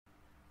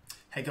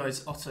Hey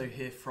guys, Otto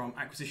here from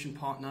Acquisition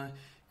Partner.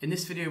 In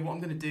this video, what I'm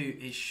going to do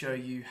is show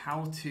you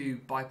how to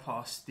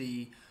bypass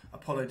the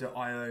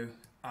Apollo.io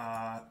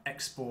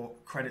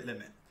export credit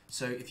limit.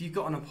 So if you've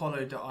got an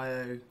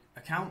Apollo.io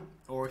account,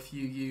 or if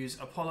you use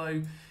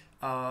Apollo,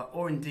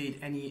 or indeed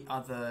any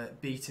other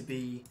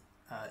B2B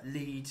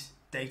lead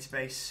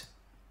database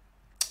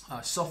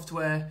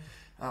software,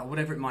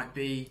 whatever it might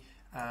be,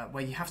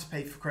 where you have to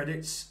pay for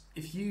credits,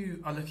 if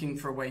you are looking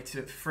for a way to do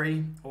it for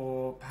free,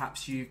 or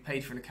perhaps you've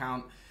paid for an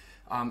account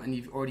and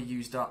you've already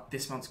used up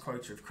this month's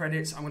quota of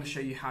credits, I'm going to show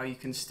you how you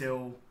can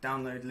still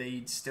download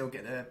leads, still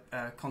get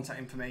the contact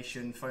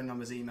information, phone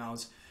numbers,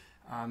 emails,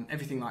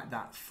 everything like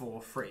that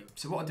for free.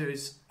 So what I'll do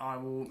is I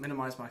will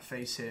minimize my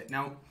face here.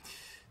 Now,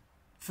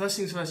 first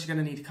things first, you're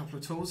going to need a couple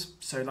of tools.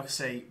 So like I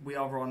say, we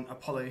are on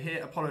Apollo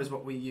here. Apollo is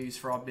what we use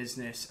for our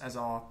business as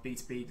our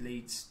B2B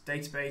leads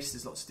database.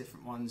 There's lots of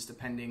different ones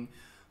depending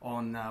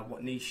on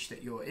what niche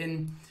that you're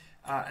in.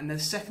 And the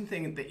second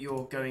thing that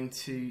you're going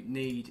to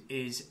need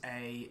is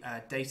a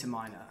data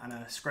miner and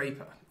a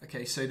scraper.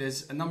 Okay, so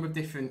there's a number of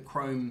different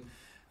Chrome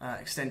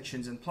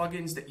extensions and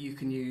plugins that you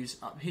can use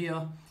up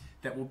here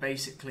that will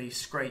basically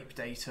scrape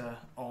data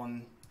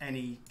on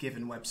any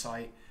given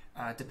website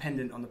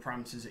dependent on the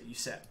parameters that you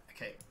set.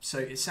 Okay, so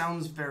it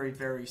sounds very,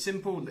 very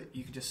simple that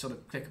you can just sort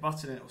of click a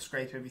button and it will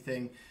scrape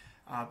everything.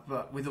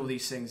 But with all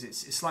these things,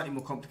 it's slightly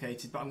more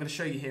complicated. But I'm going to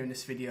show you here in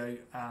this video.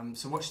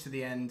 So watch to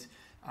the end.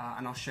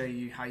 And I'll show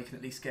you how you can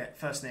at least get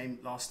first name,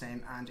 last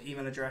name and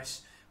email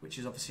address, which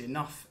is obviously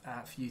enough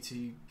for you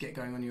to get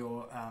going on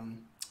your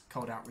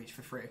cold outreach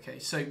for free. Okay,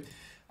 so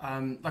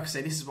like I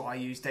say, this is what I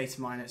use, Data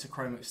Miner. It's a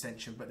Chrome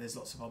extension, but there's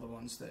lots of other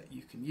ones that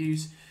you can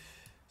use.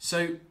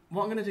 So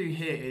what I'm going to do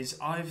here is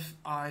I've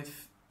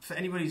for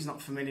anybody who's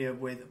not familiar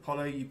with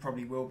Apollo, you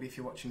probably will be if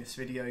you're watching this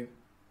video,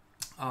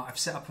 I've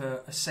set up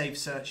a save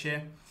search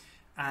here,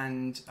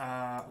 and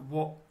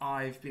what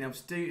I've been able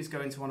to do is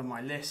go into one of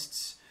my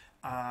lists.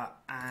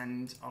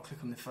 And I'll click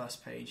on the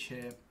first page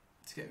here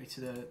to get me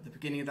to the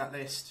beginning of that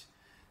list.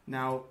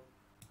 Now,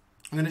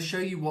 I'm going to show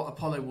you what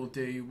Apollo will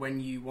do when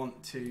you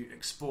want to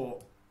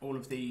export all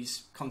of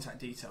these contact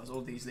details,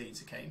 all these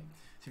leads, okay?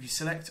 So if you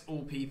select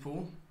all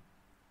people,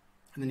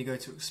 and then you go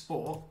to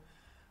export,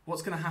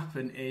 what's going to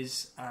happen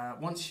is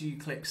once you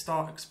click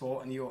start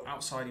export and you're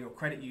outside of your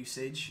credit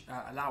usage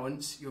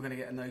allowance, you're going to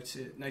get a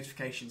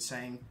notification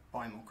saying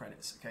buy more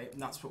credits, okay?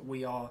 And that's what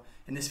we are,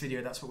 in this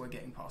video, that's what we're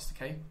getting past,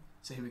 okay?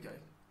 So here we go.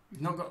 We've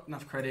not got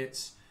enough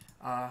credits,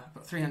 I've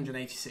got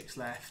 386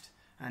 left,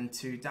 and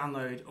to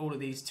download all of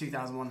these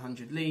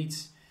 2,100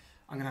 leads,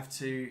 I'm going to have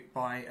to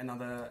buy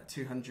another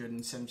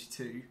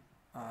 272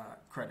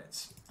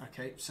 credits.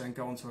 Okay, so and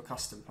go on to a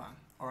custom plan.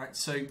 All right,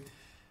 so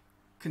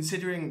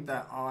considering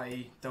that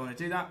I don't want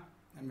to do that,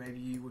 and maybe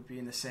you would be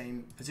in the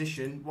same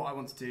position, what I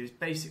want to do is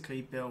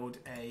basically build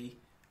a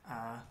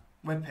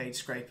web page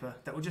scraper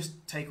that will just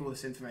take all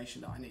this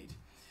information that I need.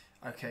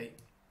 Okay.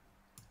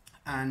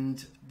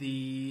 And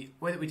the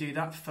way that we do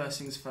that, first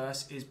things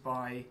first, is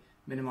by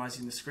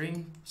minimizing the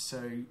screen,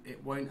 so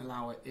it won't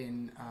allow it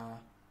in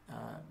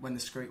when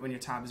your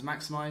tab is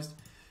maximized.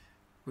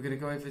 We're going to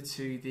go over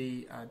to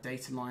the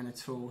data miner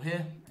tool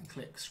here and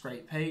click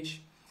scrape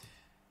page.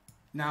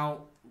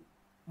 Now,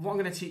 what I'm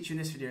going to teach you in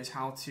this video is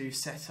how to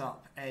set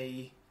up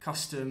a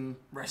custom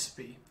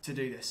recipe to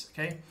do this.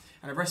 Okay,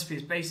 and a recipe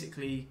is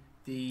basically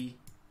the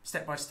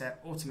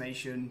step-by-step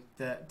automation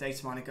that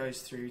data miner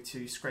goes through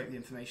to scrape the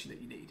information that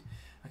you need.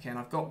 Okay, and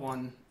I've got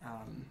one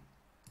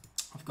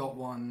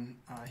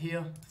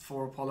here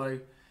for Apollo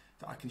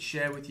that I can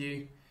share with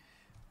you,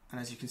 and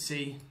as you can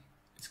see,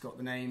 it's got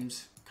the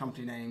names,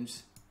 company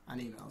names and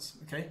emails.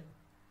 Okay,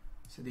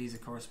 so these are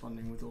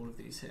corresponding with all of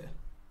these here.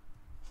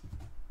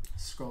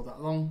 Scroll that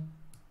along.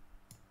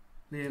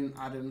 Liam,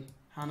 Adam,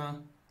 Hannah.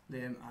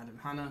 Liam, Adam,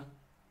 Hannah.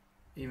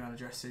 Email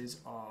addresses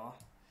are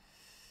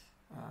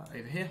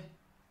over here.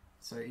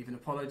 So even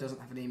Apollo doesn't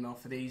have an email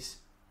for these,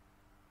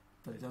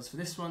 but it does for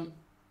this one.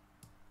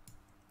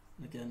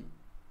 And again,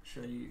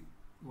 show you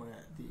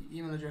where the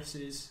email address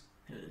is.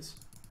 Here it is.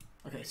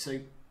 Okay, so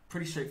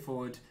pretty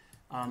straightforward.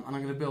 And I'm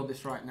going to build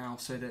this right now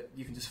so that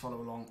you can just follow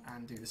along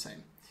and do the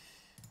same.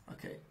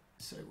 Okay,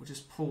 so we'll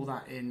just pull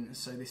that in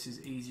so this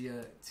is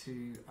easier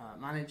to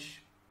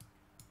manage.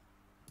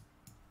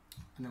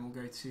 And then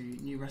we'll go to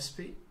new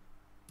recipe.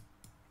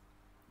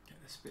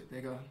 Get this a bit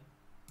bigger.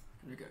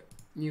 Here we go.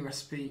 New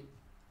recipe.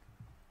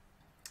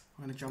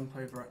 I'm going to jump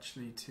over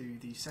actually to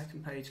the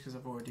second page because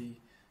I've already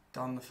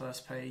done the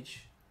first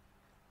page.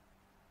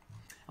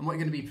 And what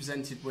you're going to be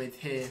presented with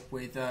here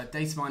with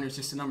Data Miner is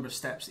just a number of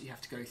steps that you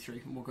have to go through,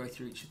 and we'll go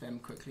through each of them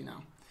quickly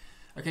now.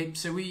 Okay,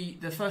 so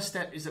the first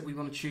step is that we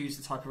want to choose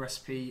the type of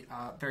recipe.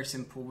 Very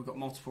simple. We've got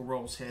multiple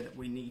roles here that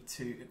we need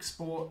to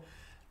export,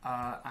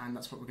 and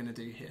that's what we're going to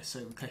do here. So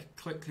we click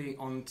quickly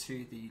on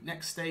to the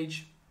next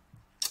stage.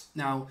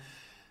 Now,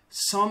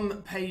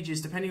 some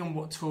pages, depending on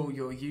what tool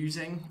you're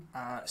using,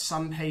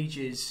 some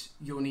pages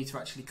you'll need to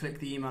actually click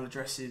the email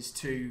addresses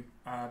to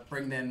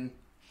bring them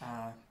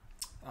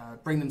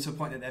to a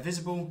point that they're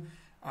visible.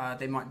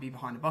 they might be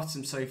behind a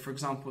button. So for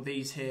example,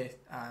 these here,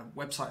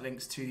 website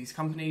links to these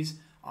companies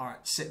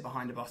sit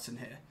behind a button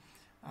here.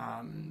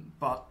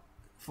 But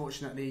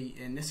fortunately,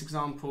 in this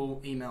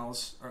example,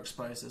 emails are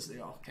exposed as they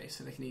are, okay,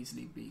 so they can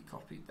easily be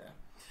copied there.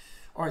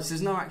 All right, so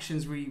there's no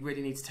actions we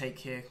really need to take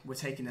here. We're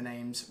taking the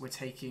names, we're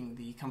taking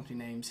the company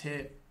names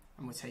here,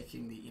 and we're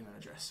taking the email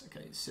address.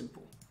 Okay, it's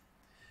simple.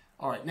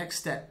 All right, next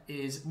step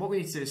is what we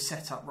need to do is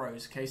set up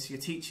rows. Okay, so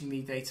you're teaching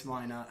the data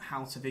miner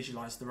how to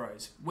visualize the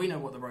rows. We know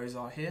what the rows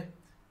are here.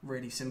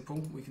 Really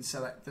simple. We can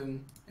select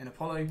them in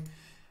Apollo,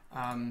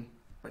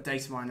 but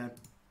data miner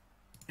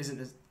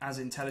isn't as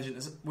intelligent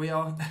as we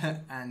are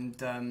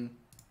and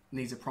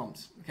needs a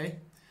prompt. Okay,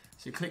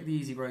 so you click the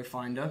easy row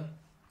finder,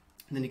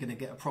 and then you're going to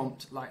get a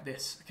prompt like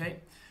this. Okay,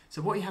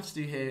 so what you have to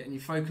do here, and you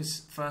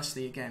focus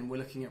firstly, again, we're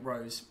looking at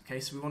rows. Okay,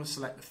 so we want to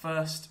select the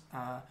first,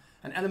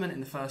 an element in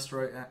the first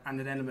row and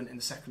an element in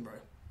the second row.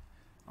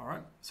 All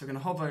right, so we're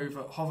going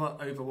to hover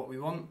over what we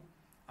want.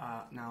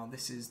 Now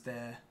this is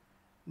their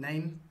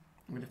name.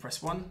 I'm going to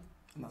press 1,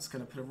 and that's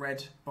going to put a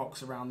red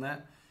box around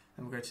there.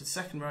 Then we'll go to the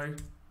second row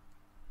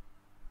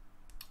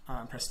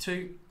and press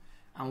 2,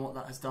 and what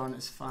that has done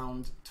is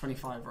found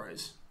 25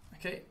 rows.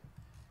 Okay,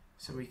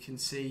 so we can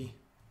see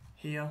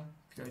here,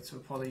 if you go to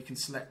Apollo, you can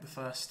select the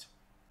first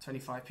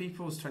 25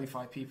 people. There's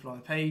 25 people on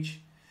the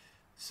page,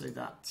 so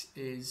that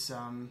is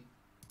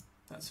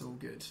that's all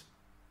good.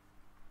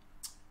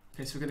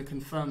 Okay, so we're going to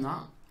confirm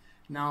that.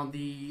 Now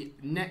the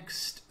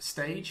next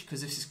stage,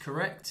 because this is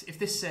correct, if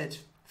this said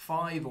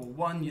 5 or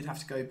 1, you'd have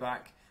to go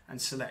back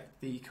and select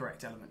the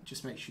correct element.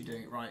 Just make sure you're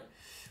doing it right.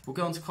 We'll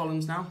go on to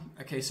columns now.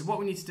 Okay, so what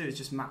we need to do is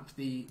just map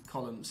the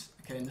columns.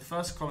 Okay, and the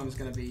first column is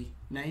going to be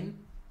name.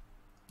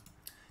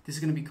 This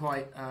is going to be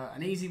quite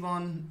an easy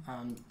one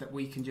that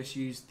we can just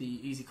use the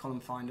easy column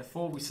finder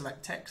for. We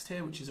select text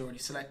here, which is already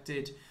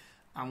selected,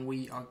 and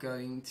we are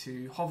going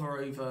to hover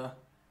over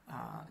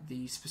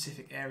the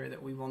specific area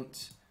that we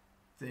want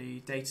the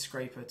data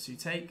scraper to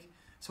take.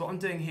 So what I'm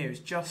doing here is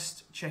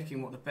just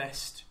checking what the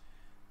best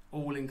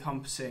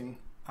all-encompassing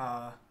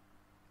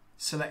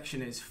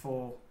selection is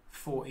for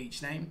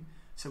each name,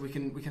 so we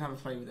can have a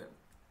play with it.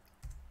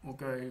 We'll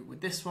go with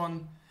this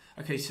one.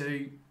 Okay, so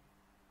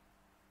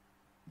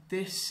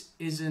this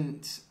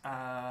isn't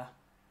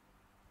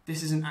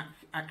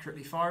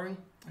accurately firing.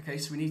 Okay,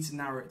 so we need to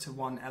narrow it to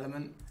one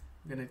element.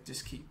 We're going to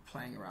just keep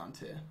playing around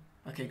here.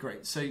 Okay,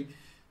 great. So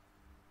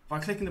by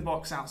clicking the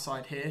box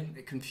outside here,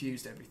 it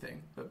confused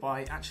everything, but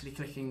by actually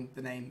clicking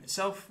the name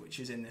itself, which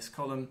is in this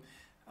column,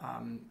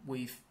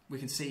 we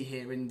can see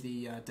here in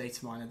the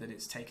data miner that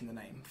it's taken the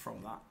name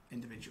from that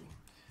individual.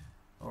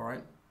 All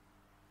right,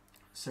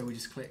 so we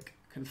just click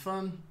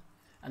confirm,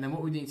 and then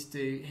what we need to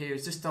do here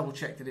is just double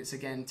check that it's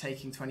again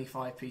taking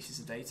 25 pieces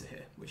of data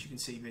here, which you can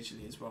see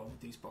visually as well with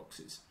these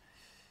boxes.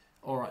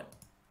 All right,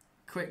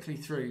 quickly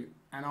through,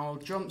 and I'll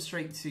jump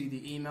straight to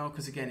the email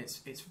because again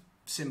it's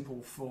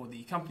simple for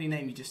the company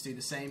name, you just do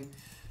the same,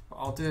 but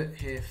I'll do it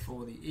here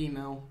for the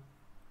email.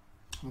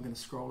 I'm going to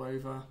scroll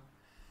over.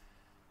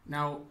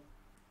 Now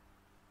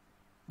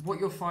what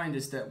you'll find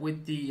is that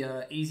with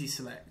the easy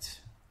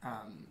select,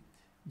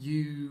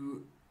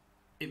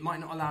 it might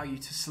not allow you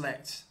to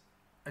select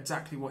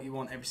exactly what you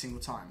want every single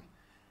time.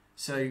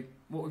 So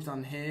what we've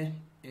done here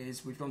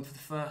is we've gone for the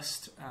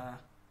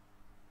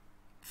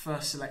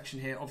first selection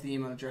here of the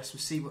email address.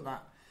 We'll see what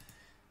that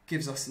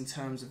gives us in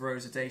terms of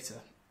rows of data.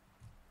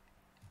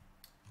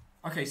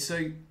 Okay,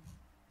 so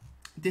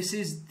this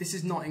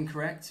is not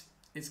incorrect.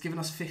 It's given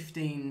us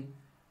 15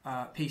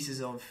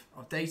 pieces of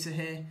data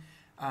here.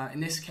 In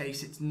this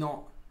case, it's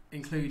not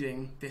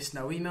including this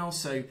no email.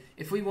 So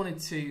if we wanted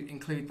to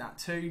include that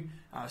too,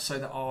 so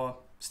that our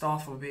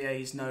staff or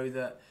VAs know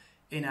that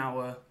in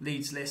our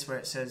leads list where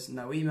it says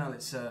no email,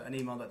 it's an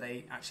email that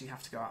they actually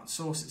have to go out and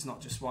source. It's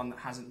not just one that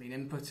hasn't been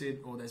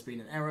inputted or there's been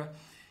an error.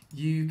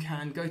 You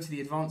can go to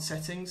the advanced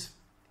settings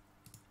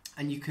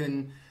and you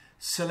can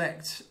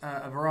select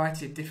a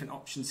variety of different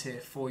options here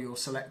for your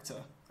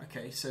selector.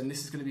 Okay, so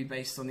this is going to be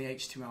based on the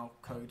HTML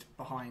code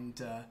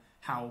behind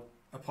how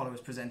Apollo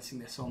is presenting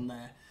this on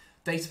their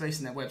database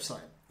and their website.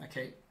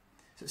 Okay,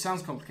 so it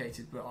sounds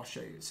complicated, but I'll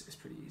show you. It's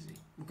pretty easy.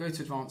 We'll go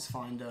to Advanced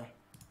Finder.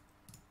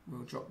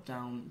 We'll drop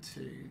down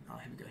to, oh,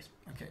 here we go.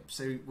 Okay,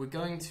 so we're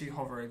going to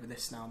hover over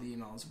this now, the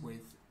emails,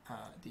 with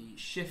the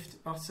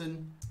Shift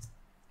button.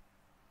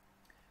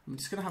 I'm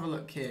just going to have a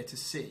look here to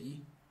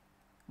see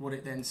what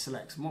it then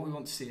selects. And what we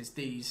want to see is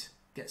these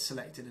get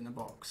selected in a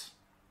box.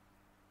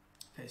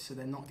 Okay, so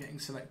they're not getting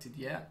selected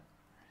yet.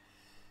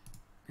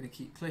 I'm going to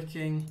keep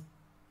clicking.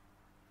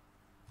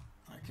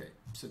 Okay,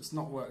 so it's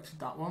not worked with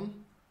that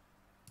one,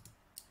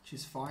 which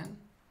is fine.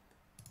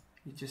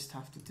 You just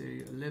have to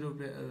do a little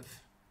bit of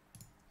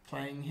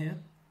playing here.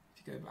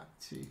 If you go back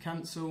to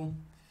cancel,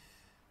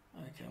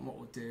 okay, and what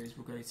we'll do is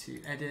we'll go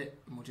to edit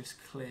and we'll just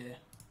clear,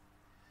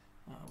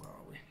 where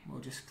are we?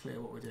 We'll just clear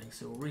what we're doing.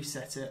 So we'll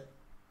reset it.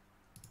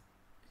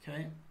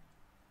 Okay,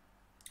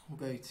 we'll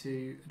go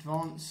to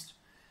advanced.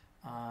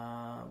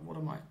 What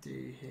I might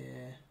do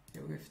here,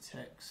 we'll go for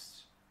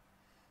text,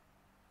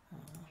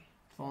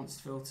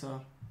 advanced filter.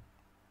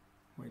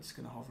 we're just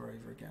going to hover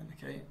over again.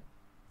 Okay,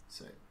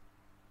 so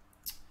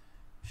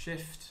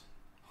shift,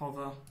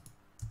 hover.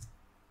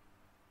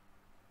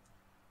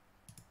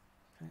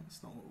 Okay,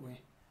 that's not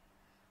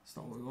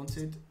what we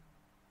wanted.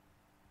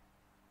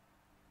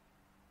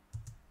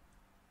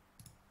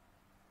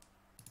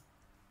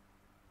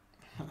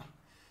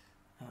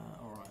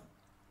 All right,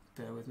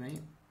 bear with me.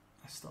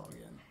 Let's start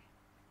again.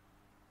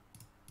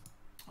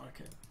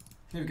 Okay,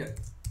 here we go.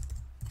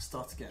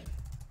 Start again.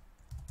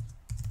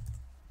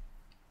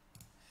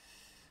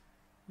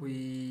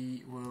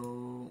 We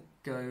will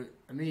go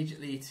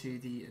immediately to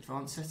the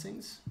advanced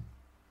settings. I'm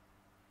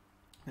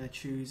going to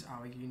choose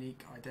our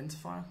unique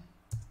identifier.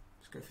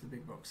 Just go for the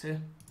big box here.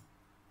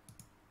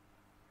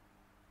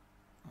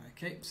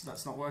 Okay, so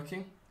that's not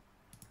working.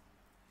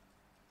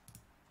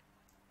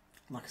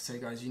 Like I say,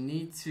 guys, you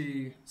need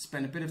to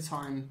spend a bit of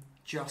time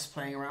just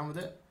playing around with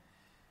it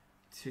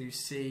to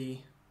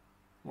see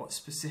what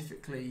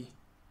specifically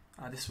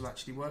this will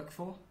actually work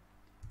for.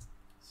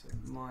 So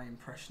my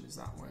impression is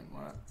that won't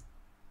work.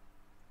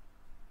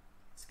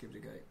 Let's give it a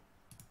go.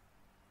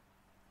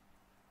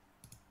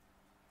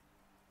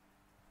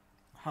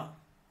 Huh.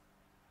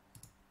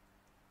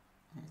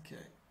 Okay.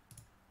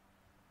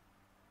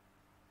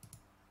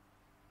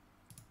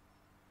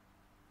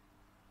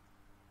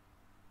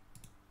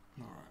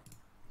 All right.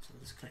 So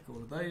let's click all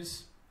of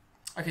those.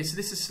 Okay, so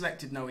this has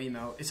selected no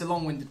email. It's a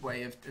long-winded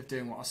way of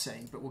doing what I was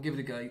saying, but we'll give it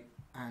a go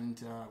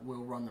and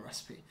we'll run the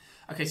recipe.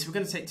 Okay, so we're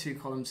going to take two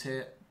columns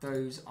here.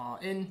 Those are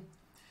in.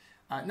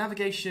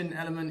 Navigation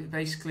element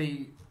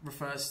basically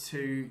refers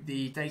to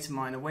the data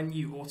miner. When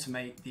you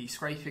automate the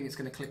scraping, it's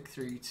going to click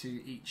through to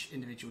each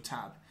individual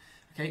tab.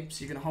 Okay,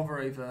 so you're going to hover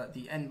over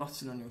the N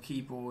button on your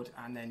keyboard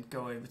and then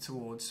go over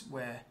towards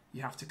where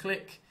you have to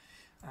click.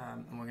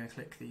 And we're going to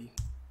click the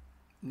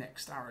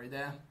next arrow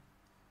there.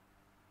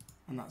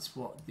 And that's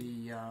what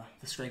the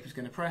scraper is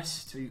going to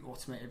press to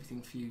automate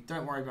everything for you.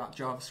 Don't worry about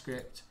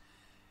JavaScript.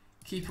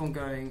 Keep on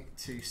going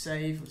to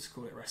save. We'll just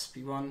call it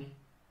recipe 1.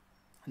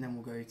 And then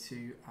we'll go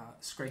to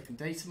scraping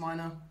data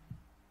miner.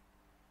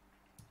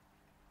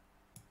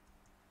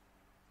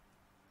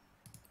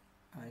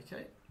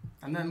 Okay.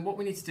 And then what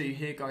we need to do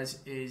here, guys,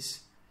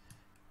 is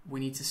we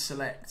need to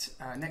select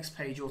next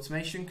page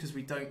automation, because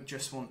we don't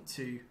just want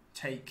to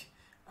take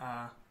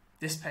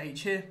this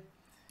page here.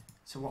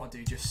 So what I'll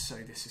do, just so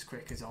this is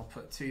quick, is I'll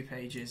put 2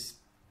 pages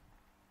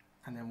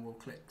and then we'll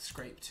click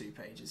scrape 2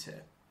 pages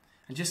here.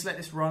 And just let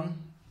this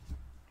run.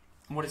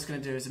 And what it's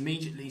going to do is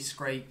immediately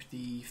scrape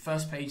the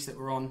first page that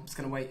we're on. It's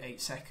going to wait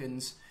 8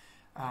 seconds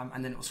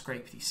and then it will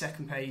scrape the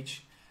second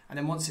page. And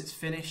then once it's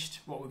finished,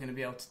 what we're going to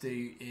be able to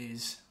do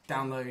is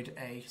download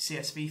a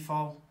CSV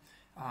file,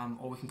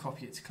 or we can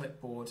copy it to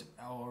clipboard,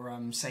 or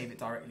save it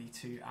directly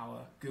to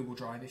our Google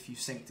Drive if you've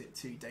synced it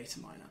to Data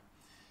Miner.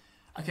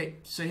 Okay,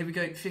 so here we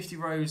go, 50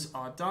 rows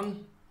are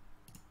done.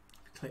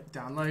 Click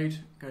download,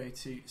 go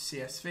to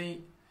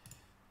CSV.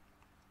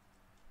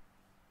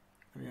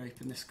 Let me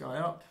open this guy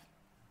up.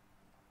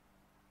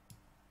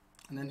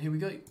 And then here we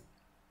go. We've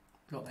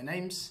got their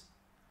names,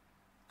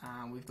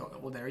 and we've got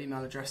all their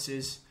email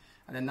addresses.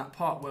 And then that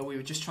part where we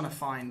were just trying to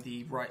find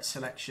the right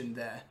selection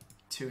there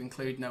to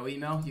include no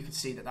email, you can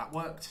see that that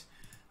worked.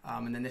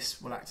 And then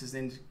this will act as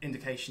an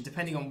indication,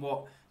 depending on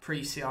what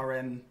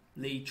pre-CRM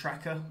lead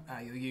tracker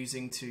you're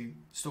using to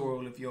store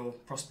all of your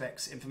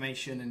prospects'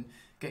 information and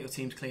get your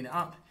team to clean it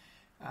up.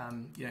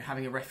 You know,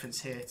 having a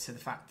reference here to the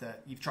fact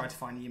that you've tried to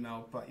find the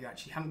email but you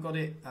actually haven't got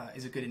it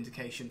is a good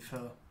indication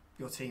for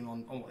your team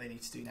on what they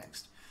need to do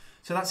next.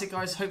 So that's it,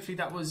 guys. Hopefully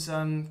that was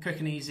quick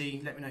and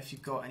easy. Let me know if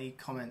you've got any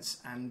comments,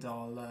 and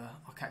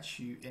I'll catch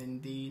you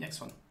in the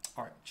next one.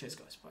 All right, cheers,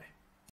 guys. Bye.